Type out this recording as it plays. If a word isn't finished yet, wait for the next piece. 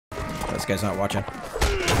This guy's not watching.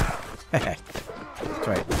 That's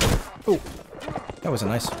right. Oh, that was a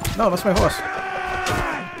nice. No, that's my horse.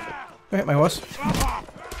 Don't hit my horse,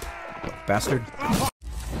 bastard.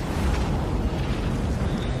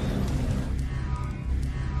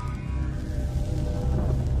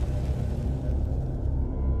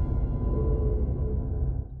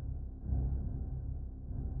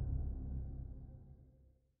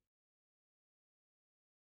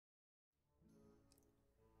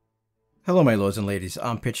 Hello my lords and ladies,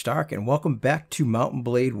 I'm PitchDark and welcome back to Mountain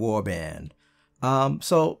Blade Warband.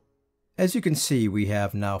 So as you can see, we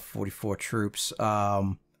have now 44 troops.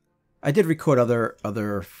 I did record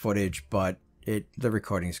other footage, but the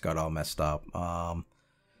recordings got all messed up.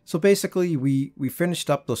 So basically we finished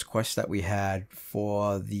up those quests that we had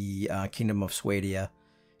for the Kingdom of Swadia.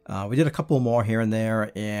 We did a couple more here and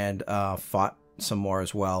there and fought some more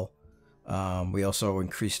as well. We also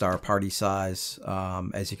increased our party size.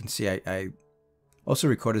 As you can see, I also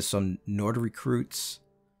recorded some Nord recruits.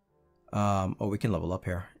 Oh, we can level up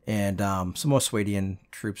here. And some more Swadian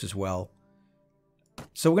troops as well.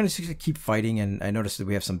 So we're going to keep fighting, and I noticed that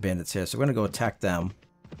we have some bandits here. So we're going to go attack them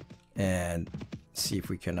and see if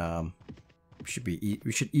we can...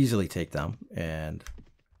 we should easily take them and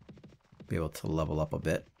be able to level up a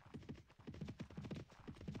bit.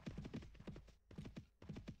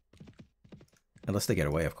 Unless they get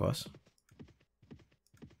away, of course.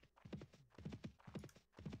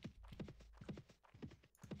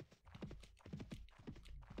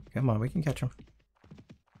 Come on, we can catch them.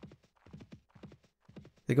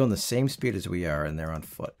 They go in the same speed as we are, and they're on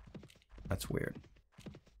foot. That's weird.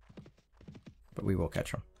 But we will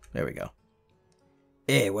catch them. There we go.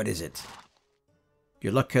 Hey, what is it?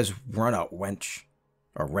 Your luck has run out, wench.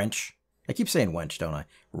 Or wrench. I keep saying wench, don't I?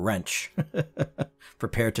 Wrench.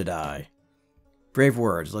 Prepare to die. Brave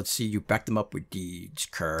words. Let's see you back them up with deeds,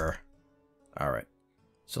 cur. Alright.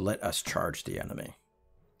 So let us charge the enemy.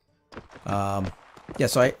 Yeah,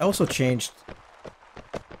 so I also changed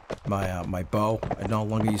my my bow. I'm no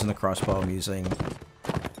longer using the crossbow. I'm using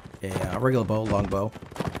a regular bow, longbow,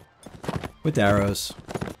 with arrows.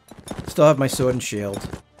 Still have my sword and shield.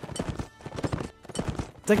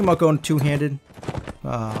 Thinking about going two-handed.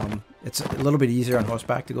 It's a little bit easier on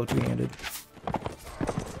horseback to go two-handed.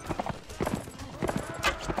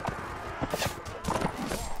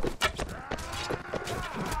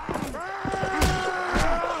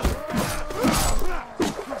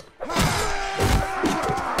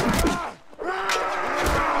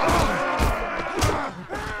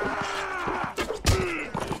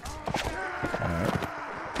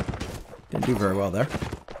 Didn't do very well there.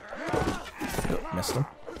 Oh, missed him.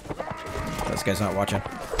 This guy's not watching.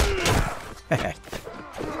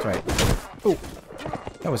 That's right. Oh,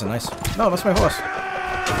 that was a nice. No, that's my horse.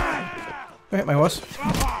 Don't hit my horse,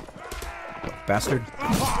 bastard.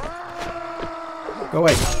 Go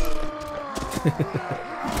away.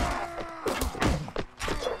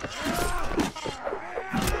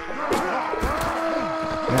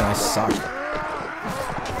 Man, I suck.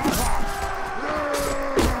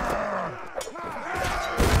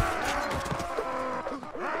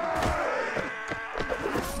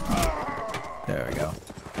 There we go.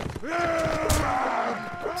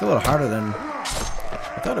 It's a little harder than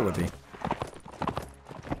I thought it would be.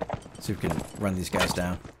 Let's see if we can run these guys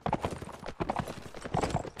down.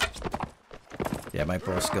 Yeah, my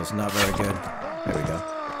bow skill's not very good. There we go.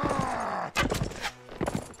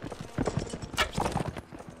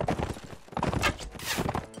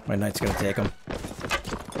 My knight's gonna take him.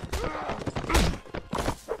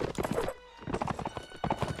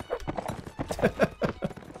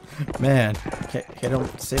 Man, hit him,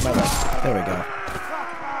 save my life. There we go.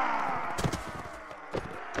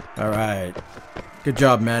 Alright. Good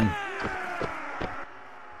job, men.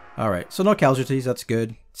 Alright, so no casualties, that's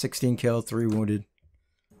good. 16 killed, 3 wounded.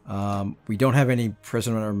 We don't have any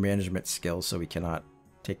prisoner management skills, so we cannot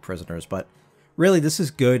take prisoners. But really, this is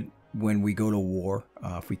good when we go to war.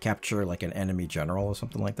 If we capture like an enemy general or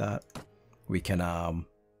something like that, we can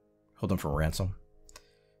hold them for ransom.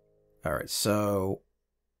 Alright, so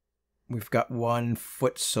we've got 1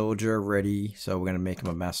 foot soldier ready, so we're going to make him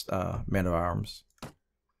a man of arms.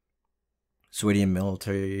 Swadian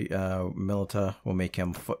military milita will make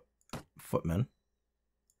him footman.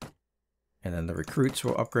 And then the recruits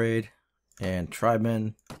will upgrade, and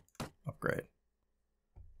tribemen upgrade.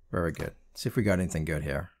 Very good. Let's see if we got anything good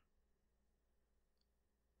here.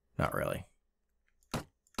 Not really. So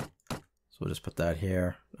we'll just put that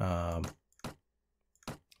here.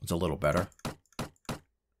 It's a little better.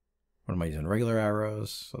 What am I using? Regular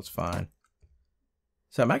arrows. So that's fine.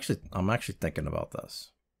 So I'm actually thinking about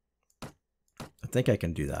this. I think I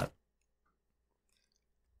can do that.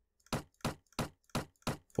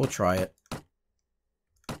 We'll try it.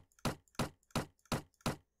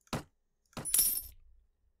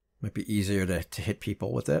 Might be easier to hit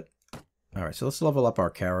people with it. All right, so let's level up our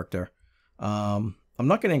character. I'm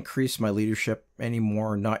not going to increase my leadership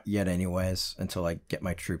anymore, not yet anyways, until I get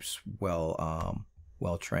my troops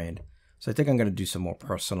well trained. So I think I'm going to do some more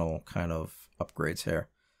personal kind of upgrades here.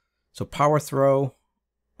 So power throw,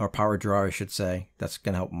 or power draw I should say, that's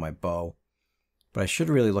going to help with my bow. But I should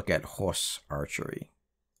really look at horse archery.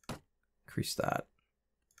 Increase that.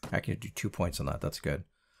 I can do 2 points on that, that's good.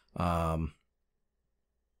 And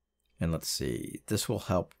let's see, this will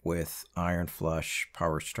help with Iron Flush,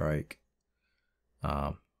 Power Strike,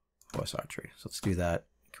 horse archery. So let's do that.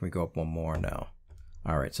 Can we go up one more? No.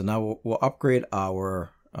 All right, so now we'll upgrade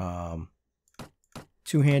our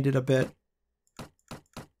two-handed a bit,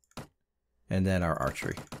 and then our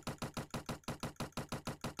archery.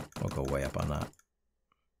 We'll go way up on that.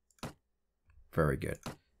 Very good.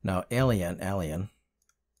 Now Alien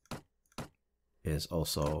is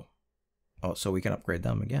also, oh, so we can upgrade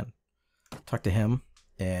them again. Talk to him,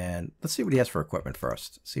 and let's see what he has for equipment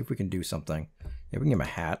first. See if we can do something. Yeah, we can give him a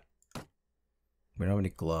hat. We don't have any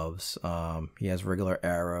gloves. He has regular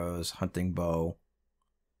arrows, hunting bow,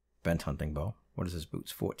 bent hunting bow. What is his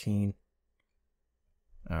boots? 14.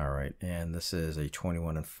 All right, and this is a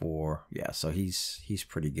 21 and 4. Yeah, so he's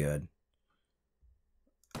pretty good.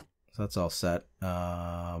 So that's all set.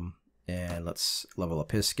 And let's level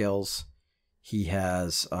up his skills. He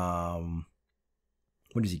has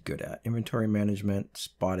what is he good at? Inventory management,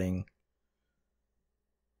 spotting.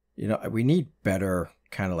 You know, we need better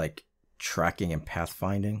kind of like tracking and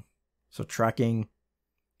pathfinding. So tracking,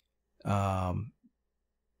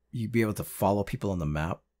 you'd be able to follow people on the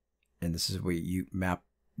map, and this is where you can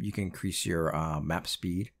increase your map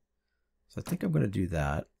speed. So I think I'm going to do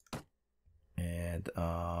that, and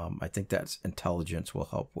I think that's intelligence will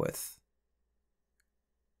help with.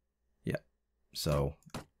 Yeah, so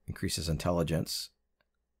increases intelligence,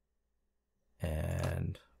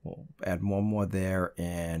 and we'll add one more there,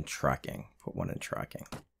 and tracking. Put one in tracking.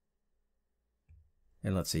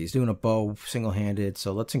 And let's see, he's doing a bow single-handed,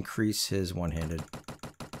 so let's increase his one-handed.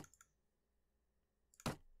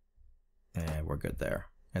 And we're good there.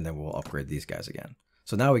 And then we'll upgrade these guys again.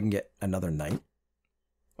 So now we can get another knight,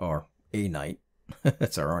 or a knight.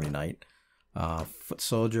 That's our only knight. Foot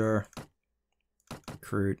soldier,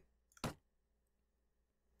 recruit.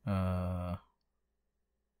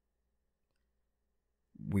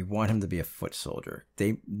 We want him to be a foot soldier.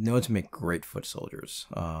 They know to make great foot soldiers.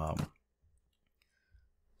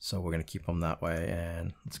 So we're going to keep them that way,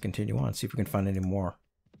 and let's continue on. See if we can find any more.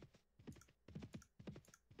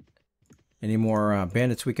 Any more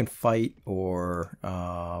bandits we can fight, or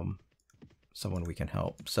someone we can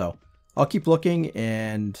help. So I'll keep looking,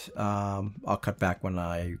 and I'll cut back when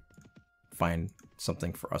I find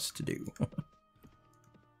something for us to do.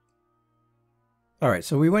 Alright,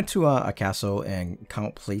 so we went to a castle, and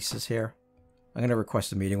Count Place is here. I'm going to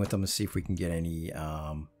request a meeting with them and see if we can get any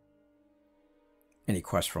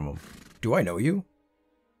quests from him. Do I know you?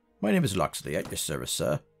 My name is Loxley, at your service,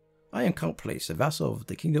 sir. I am Count Place, a vassal of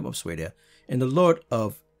the Kingdom of Swadia, and the Lord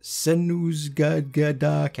of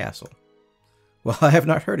Senuzgada Castle. Well, I have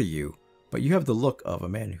not heard of you, but you have the look of a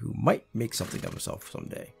man who might make something of himself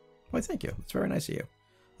someday. Why, thank you. It's very nice of you.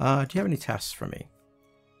 Do you have any tasks for me?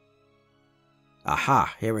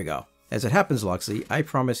 Aha, here we go. As it happens, Loxley, I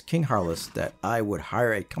promised King Harless that I would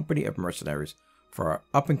hire a company of mercenaries for our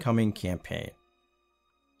up-and-coming campaign.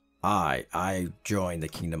 I join the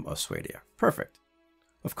Kingdom of Swadia. Perfect.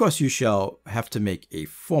 Of course, you shall have to make a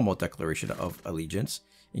formal declaration of allegiance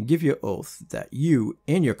and give your oath that you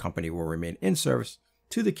and your company will remain in service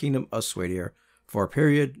to the Kingdom of Swadia for a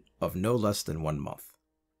period of no less than 1 month.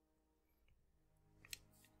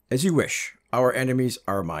 As you wish. Our enemies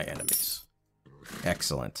are my enemies.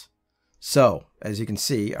 Excellent. So, as you can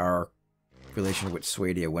see, our relation with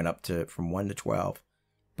Swadia went up from 1 to 12,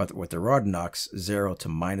 but with the Rodnoks, 0 to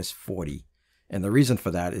 -40. And the reason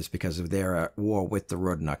for that is because they're at war with the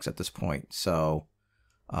Rodnoks at this point. So,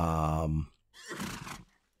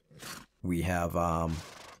 we have,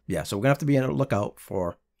 yeah, so we're going to have to be on the lookout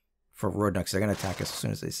for Rodnoks. They're going to attack us as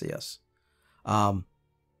soon as they see us.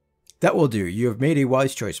 That will do. You have made a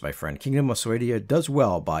wise choice, my friend. Kingdom of Swadia does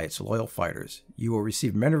well by its loyal fighters. You will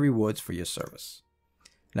receive many rewards for your service.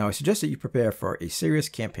 Now, I suggest that you prepare for a serious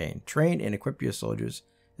campaign. Train and equip your soldiers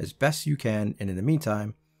as best you can, and in the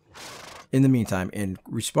meantime, and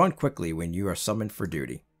respond quickly when you are summoned for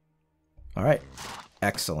duty. All right,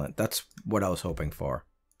 excellent. That's what I was hoping for.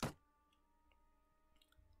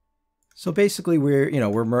 So basically, we're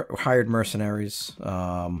hired mercenaries.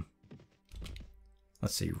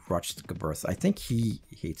 Let's see, Rochester. I think he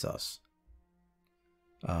hates us.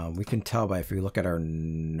 We can tell by if we look at our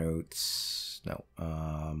notes. No.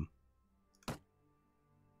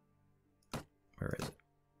 Where is it?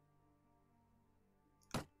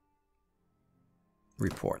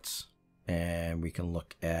 Reports. And we can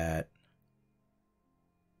look at...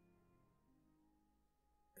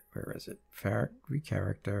 Where is it?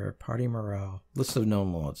 Character, party morale, list of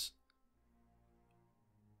known lords.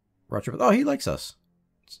 Roger. Oh, he likes us.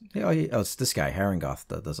 Oh, it's this guy, Haringoth,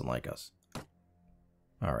 that doesn't like us.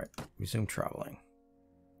 Alright, resume traveling.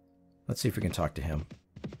 Let's see if we can talk to him.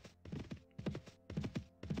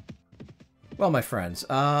 Well, my friends,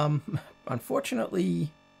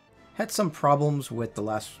 unfortunately, had some problems with the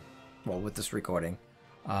last, with this recording.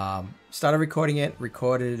 Started recording it,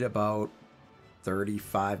 recorded about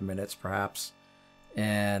 35 minutes perhaps,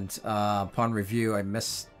 and upon review, I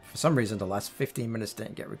missed, for some reason, the last 15 minutes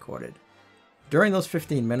didn't get recorded. During those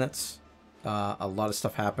 15 minutes, a lot of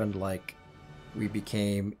stuff happened, like we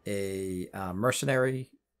became a mercenary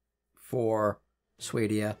for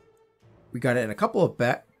Swadia. We got in a couple of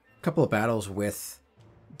battles with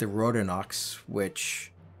the Rodenox,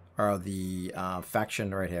 which are the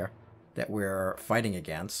faction right here that we're fighting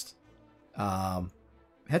against.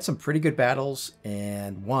 Had some pretty good battles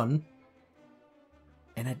and won,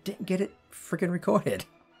 and I didn't get it freaking recorded.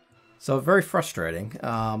 So very frustrating.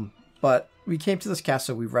 But we came to this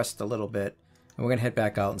castle, we rested a little bit, and we're gonna head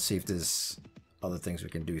back out and see if there's other things we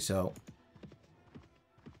can do. So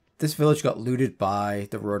this village got looted by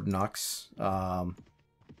the Rodenox.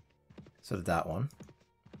 So did that one.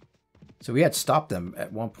 So we had stopped them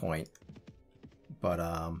at one point, but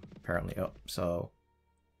apparently, so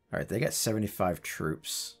all right, they got 75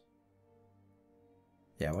 troops.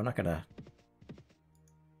 Yeah, we're not gonna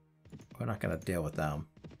deal with them.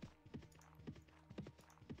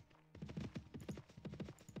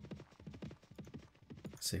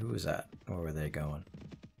 Let's see, who was that? Where were they going?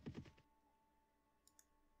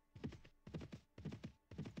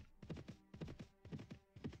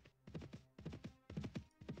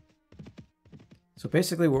 So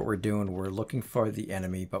basically what we're doing, we're looking for the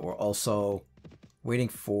enemy, but we're also waiting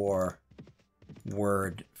for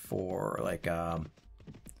word for, like, well,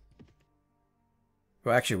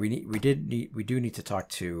 actually we do need to talk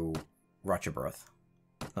to Rochberth.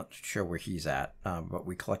 Not sure where he's at, but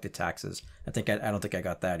we collected taxes. I don't think I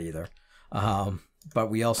got that either.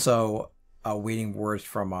 But we also are waiting words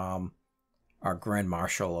from our Grand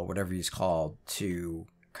Marshal, or whatever he's called, to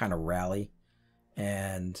kind of rally,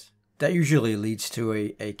 and that usually leads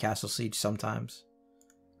to a castle siege sometimes.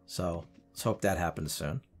 So let's hope that happens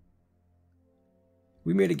soon.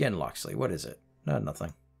 We meet again, Loxley. What is it? No,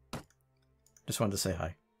 nothing. Just wanted to say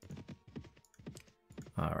hi.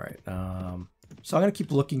 Alright, so I'm going to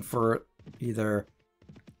keep looking for either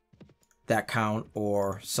that count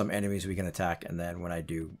or some enemies we can attack, and then when I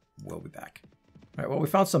do, we'll be back. Alright, well, we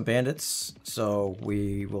found some bandits, so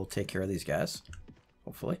we will take care of these guys,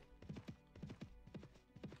 hopefully.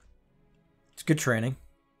 It's good training.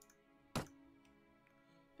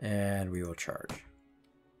 And we will charge.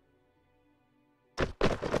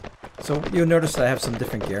 So you'll notice that I have some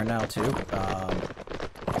different gear now too.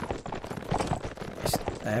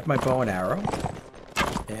 I have my bow and arrow,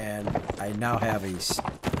 and I now have a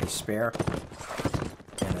spear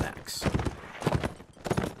and an axe.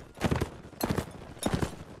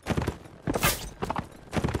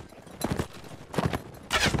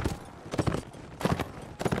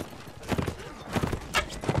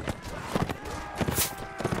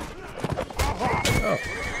 Oh.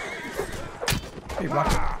 Hey,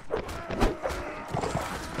 blocked it.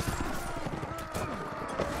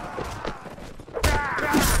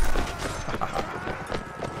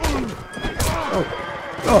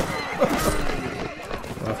 Oh!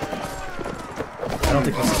 Well, I don't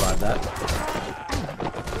think we'll survive that.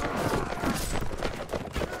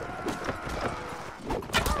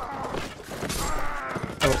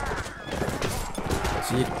 Oh.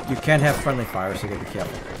 So you can't have friendly fire, so you gotta be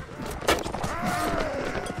careful.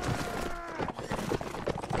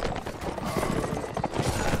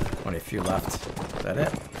 Only a few left. Is that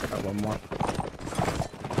it? Got one more.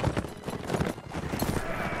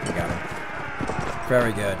 We got him.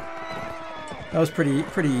 Very good. That was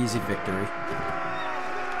pretty easy victory.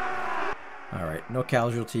 Alright, no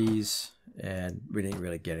casualties, and we didn't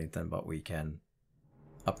really get anything, but we can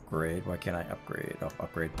upgrade. Why can't I upgrade? Oh,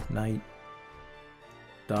 upgrade knight.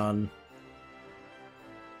 Done.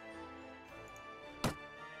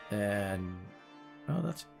 And oh,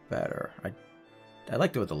 that's better. I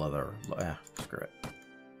liked it with the leather. Yeah, screw it.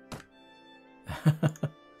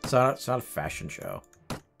 It's not a fashion show.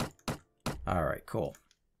 Alright, cool.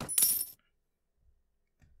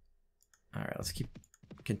 Alright, let's keep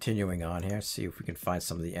continuing on here, see if we can find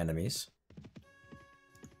some of the enemies.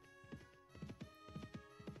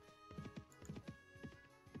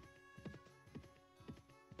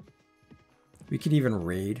 We can even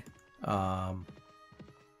raid. We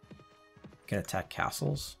can attack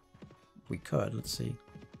castles. We could. Let's see.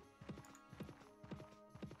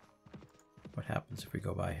 What happens if we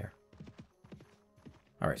go by here?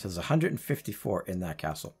 Alright, so there's 154 in that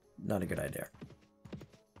castle. Not a good idea.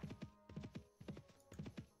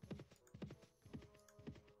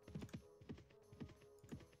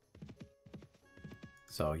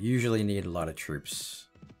 So usually you need a lot of troops.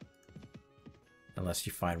 Unless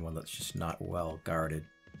you find one that's just not well guarded.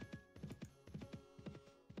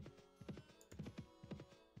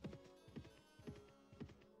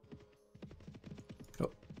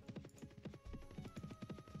 Oh.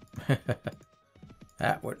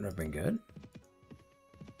 That wouldn't have been good.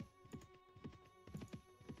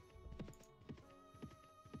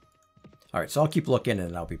 Alright, so I'll keep looking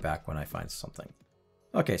and I'll be back when I find something.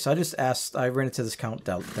 Okay, so I ran into this Count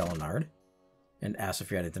Delinard and asked if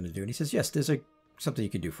he had anything to do, and he says, yes, there's something you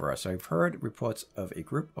can do for us. I've heard reports of a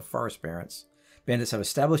group of forest bandits have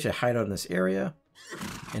established a hideout in this area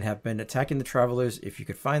and have been attacking the travelers. If you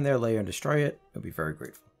could find their lair and destroy it, I'd be very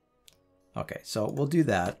grateful. Okay, so we'll do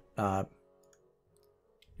that.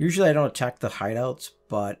 Usually I don't attack the hideouts,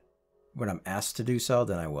 but when I'm asked to do so,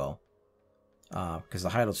 then I will. Because the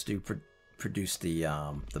hideouts do produce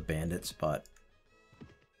the bandits, but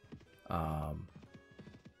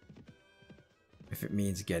if it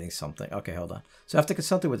means getting something. Okay, hold on. So after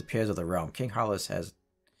consulting with the peers of the realm, King Hallis has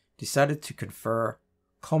decided to confer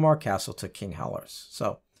Colmar Castle to King Hallis.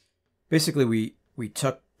 So basically we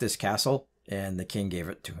took this castle and the king gave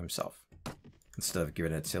it to himself instead of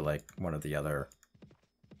giving it to like one of the other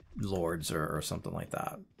lords or something like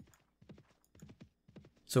that.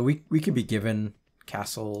 So we could be given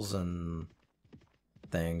castles and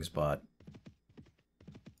things, but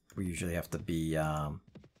we usually have to be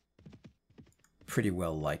pretty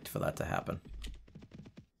well liked for that to happen.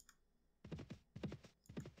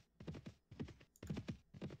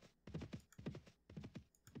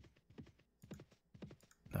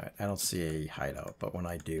 Alright, I don't see a hideout, but when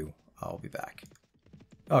I do, I'll be back.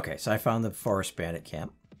 Okay, so I found the forest bandit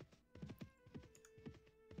camp.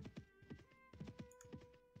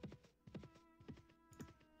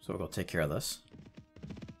 So we'll go take care of this.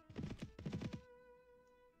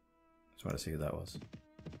 Just want to see who that was.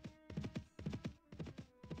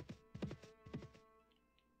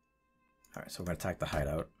 Alright, so we're going to attack the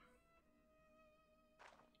hideout.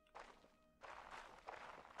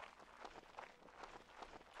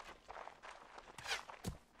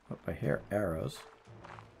 Oh, I hear arrows.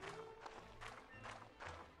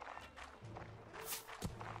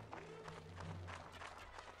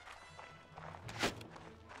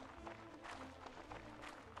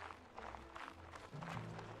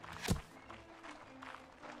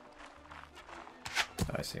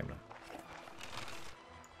 Oh, I see him now.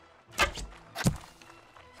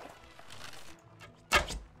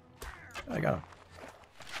 I got him.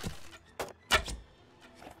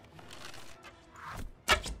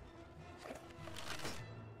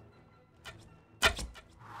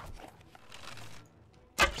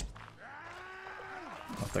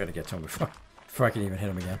 I gotta get to him before I can even hit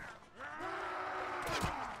him again.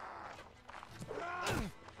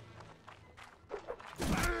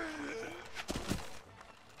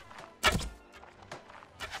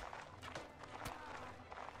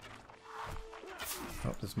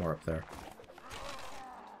 Oh, there's more up there.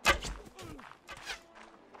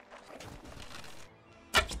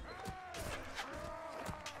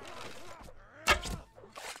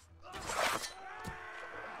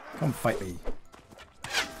 Come fight me.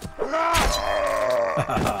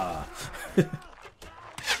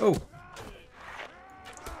 Oh!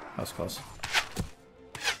 That was close.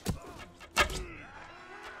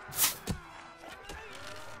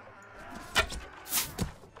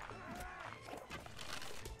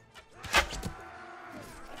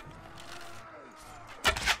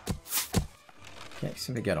 Can't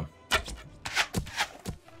seem to get him.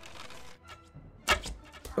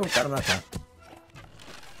 Oh, got him that time.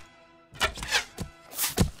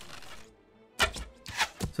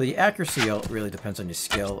 So the accuracy really depends on your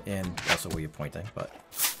skill and also where you're pointing, but...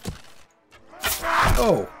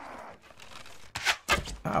 Oh!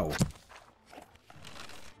 Ow.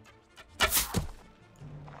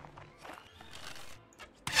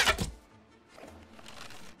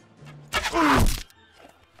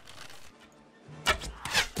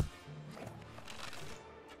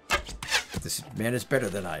 This man is better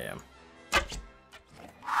than I am.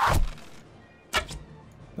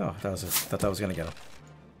 Oh, thought that was gonna get him.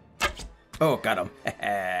 Oh, got him.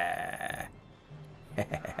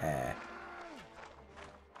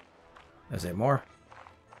 Is there more?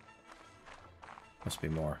 Must be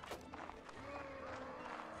more.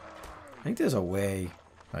 I think there's a way.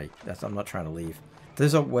 Like, I'm not trying to leave.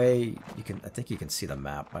 There's a way you can. I think you can see the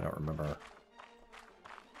map. I don't remember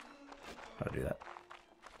how to do that.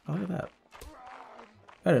 Oh, look at that.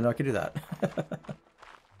 I didn't know I could do that.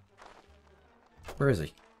 Where is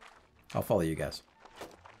he? I'll follow you guys.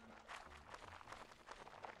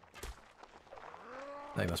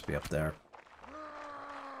 They must be up there.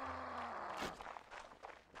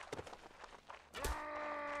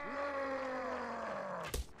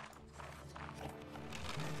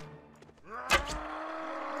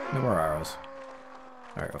 No more arrows.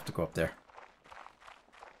 Alright, we'll have to go up there.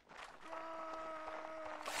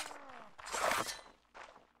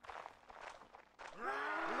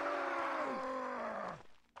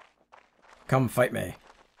 Come fight me.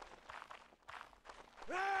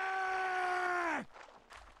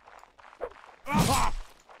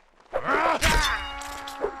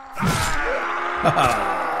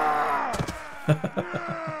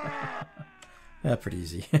 That's pretty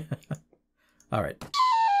easy. Alright.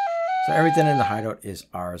 So everything in the hideout is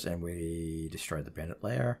ours, and we destroyed the bandit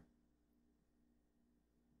lair.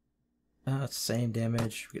 Same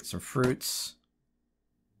damage. We get some fruits.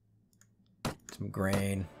 Some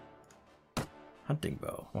grain. Hunting bow.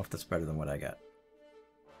 I don't know if that's better than what I got.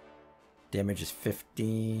 Damage is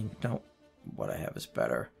 15. No, what I have is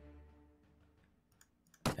better.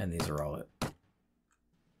 And these are all it.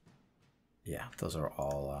 Yeah, those are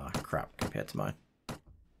all crap compared to mine.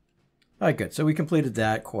 Alright, good. So we completed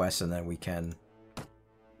that quest, and then we can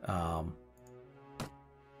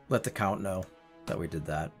let the count know that we did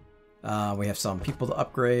that. We have some people to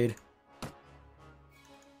upgrade.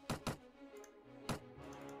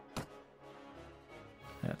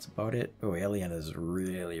 That's about it. Oh, Alien is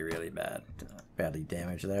really, really bad. Badly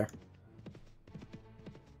damaged there.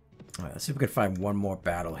 Alright, let's see if we can find one more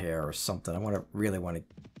battle here or something. I really want to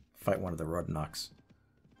fight one of the Rodnocks.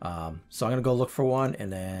 So I'm going to go look for one,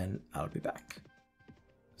 and then I'll be back.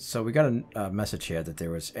 So we got a message here that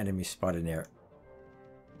there was enemy spotted near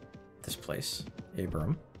this place.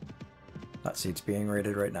 Abram. That seat's being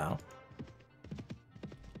raided right now.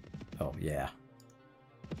 Oh, yeah.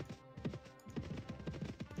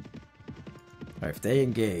 Alright, if they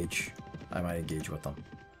engage, I might engage with them.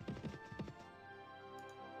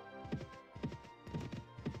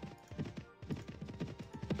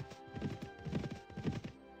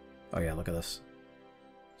 Oh yeah, look at this.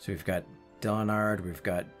 So we've got Delenard, we've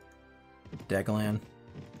got Daglan.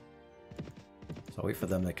 So I'll wait for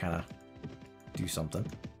them to kind of do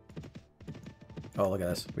something. Oh, look at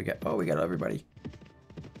this. We got everybody.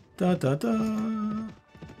 Da da da.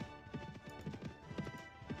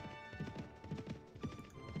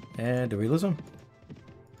 And did we lose them?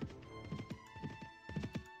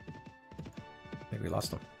 I think we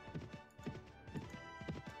lost them.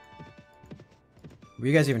 Were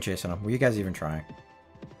you guys even chasing them? Were you guys even trying?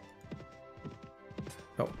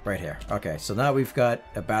 Oh, right here. Okay, so now we've got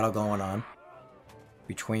a battle going on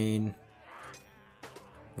between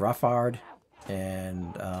Raffard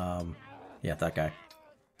and, yeah, that guy.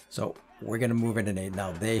 So we're going to move into Nate.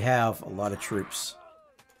 Now, they have a lot of troops.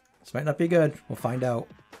 This might not be good. We'll find out.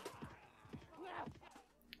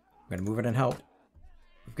 We're going to move in and help.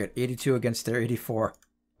 We've got 82 against their 84.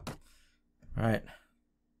 Alright.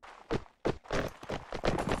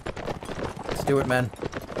 Let's do it, man.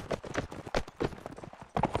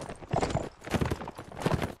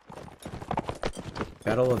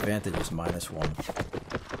 Battle advantage is -1.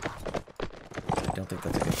 I don't think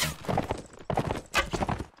that's a good thing.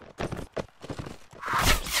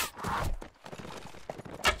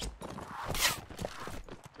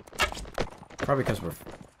 Probably because we're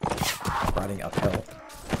riding uphill.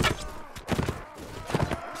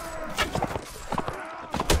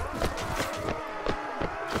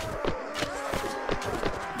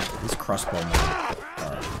 These crossbowmen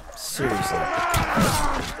are seriously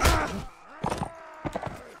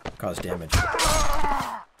cause damage.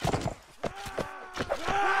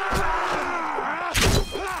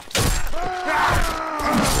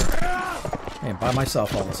 And by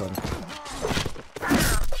myself all of a sudden.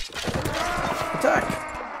 Attack!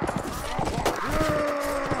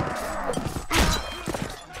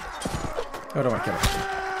 Oh, I don't want to kill him.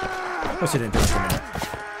 Of course he didn't do it for me.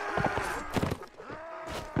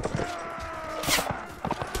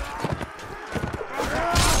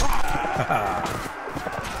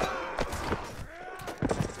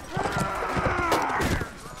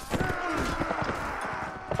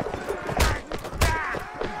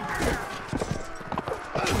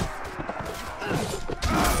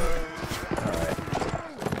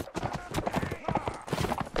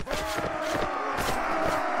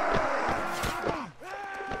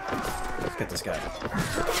 this guy.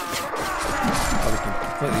 Oh, we can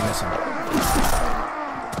completely miss him.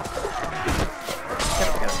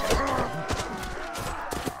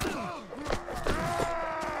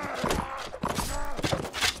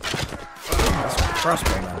 That's a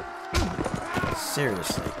crossbow now.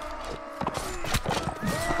 Seriously.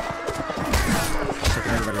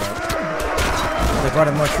 Taking everybody out. They brought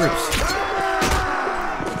in more troops.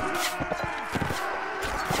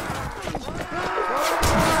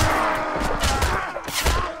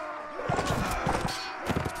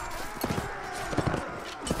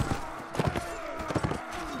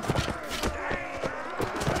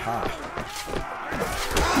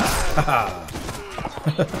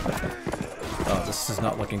 Oh, this is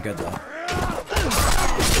not looking good though.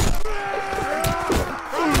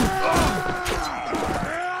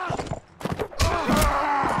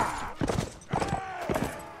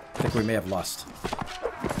 I think we may have lost.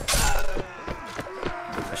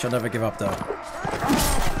 I shall never give up though.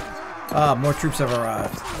 Ah, more troops have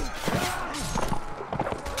arrived.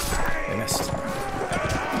 They missed.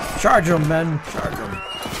 Charge them, men! Charge them.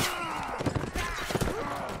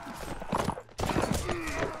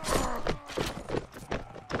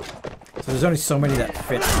 There's only so many that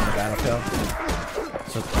fit in the battlefield,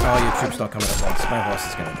 so all your troops don't come in at once. My horse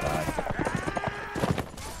is gonna die.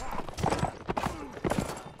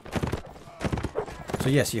 So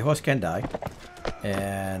yes, your horse can die,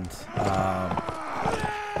 and it's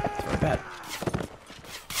very bad.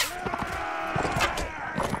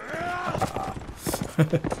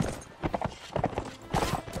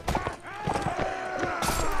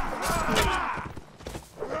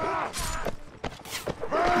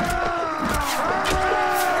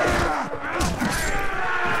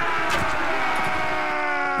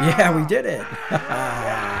 Yeah, we did it!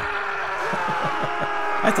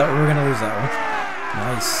 I thought we were gonna lose that one.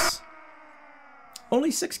 Nice.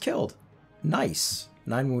 Only 6 killed. Nice.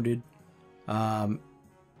 9 wounded.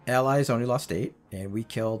 Allies only lost 8, and we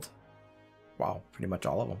killed, wow, pretty much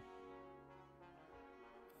all of them.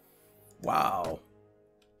 Wow.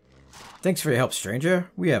 Thanks for your help, stranger.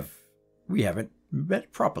 We haven't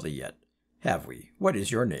met properly yet, have we? What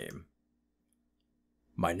is your name?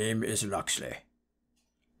 My name is Loxley.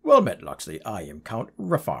 Well met, Loxley. I am Count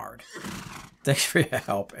Raffard. Thanks for your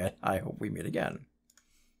help, and I hope we meet again.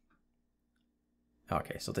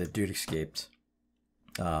 Okay, so the dude escaped.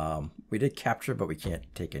 We did capture, but we can't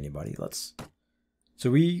take anybody. So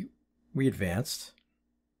we advanced.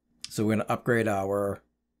 So we're gonna upgrade our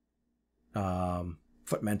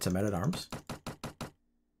footmen to men-at-arms.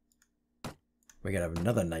 We gotta have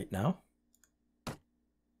another knight now.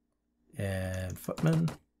 And footmen.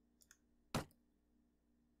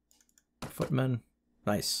 Footmen.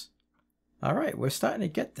 Nice. Alright, we're starting to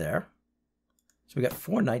get there. So we got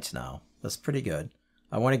 4 knights now. That's pretty good.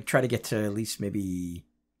 I want to try to get to at least maybe,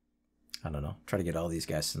 I don't know, try to get all these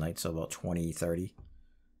guys tonight. So about 20, 30.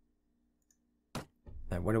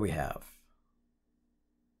 And what do we have?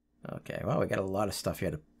 Okay, well, we got a lot of stuff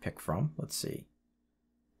here to pick from. Let's see.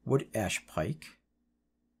 Wood Ash Pike.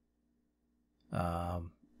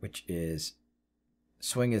 Which is,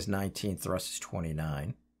 swing is 19, thrust is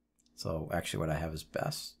 29. So actually what I have is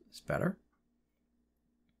better.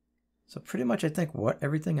 So pretty much I think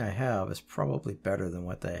everything I have is probably better than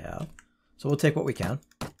what they have. So we'll take what we can,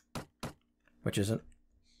 which isn't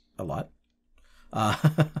a lot.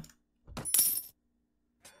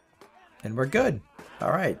 And we're good. All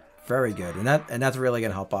right, very good. And that's really going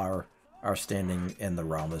to help our standing in the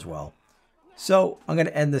realm as well. So I'm going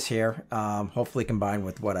to end this here. Hopefully combined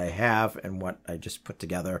with what I have and what I just put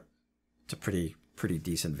together. It's a pretty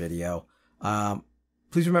decent video.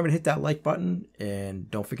 Please remember to hit that like button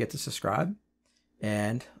and don't forget to subscribe.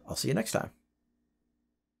 And I'll see you next time.